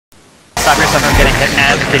Stop yourself from getting hit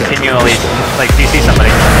and continually, like, CC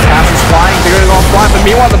somebody. Pass is flying, they're gonna go fly, but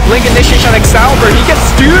meanwhile the blink initiation on Excalibur, he gets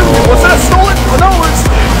doomed! What's that, stolen? No, it's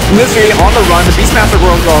Misery on the run, the Beastmaster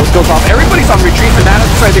goes off, everybody's on retreat for that,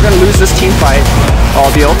 sorry, they're gonna lose this team fight. Oh,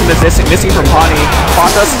 the ultimate missing from Pani.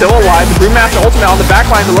 Pata's still alive, the Brewmaster ultimate on the back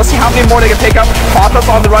line, but let's see how many more they can pick up. Pata's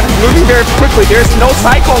on the run, moving very quickly, there's no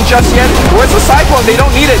Cyclone just yet. Where's the Cyclone? They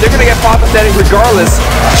don't need it, they're gonna get Pata dead regardless.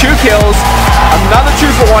 2 kills, another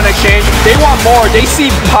 2-for-1 exchange, they want more, they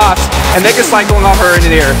see Pot, and they can Cyclone off her in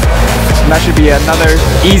the air. And that should be another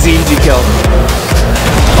easy kill.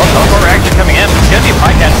 Oh, reaction coming in. It's gonna be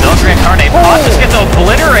Pycat still. Reincarnate. Pot just gets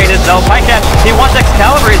obliterated though. Pycat, he wants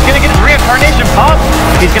Excalibur. He's gonna get his reincarnation pop.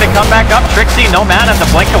 He's gonna come back up. Trixie, no mana to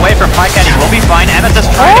blink away from Pycat. He will be fine.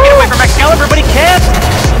 Amethyst trying to get away from Excalibur, but he can't.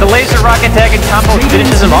 The laser rocket tag and combo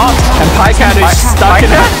finishes him off. And Pycat is stuck in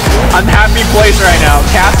an unhappy place right now.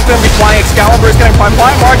 Cass is gonna be flying. Excalibur is gonna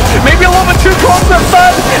fly March. Maybe a little bit too close to the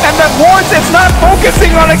sun. And then Wards, it's not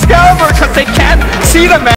focusing on Excalibur because they can't see the man.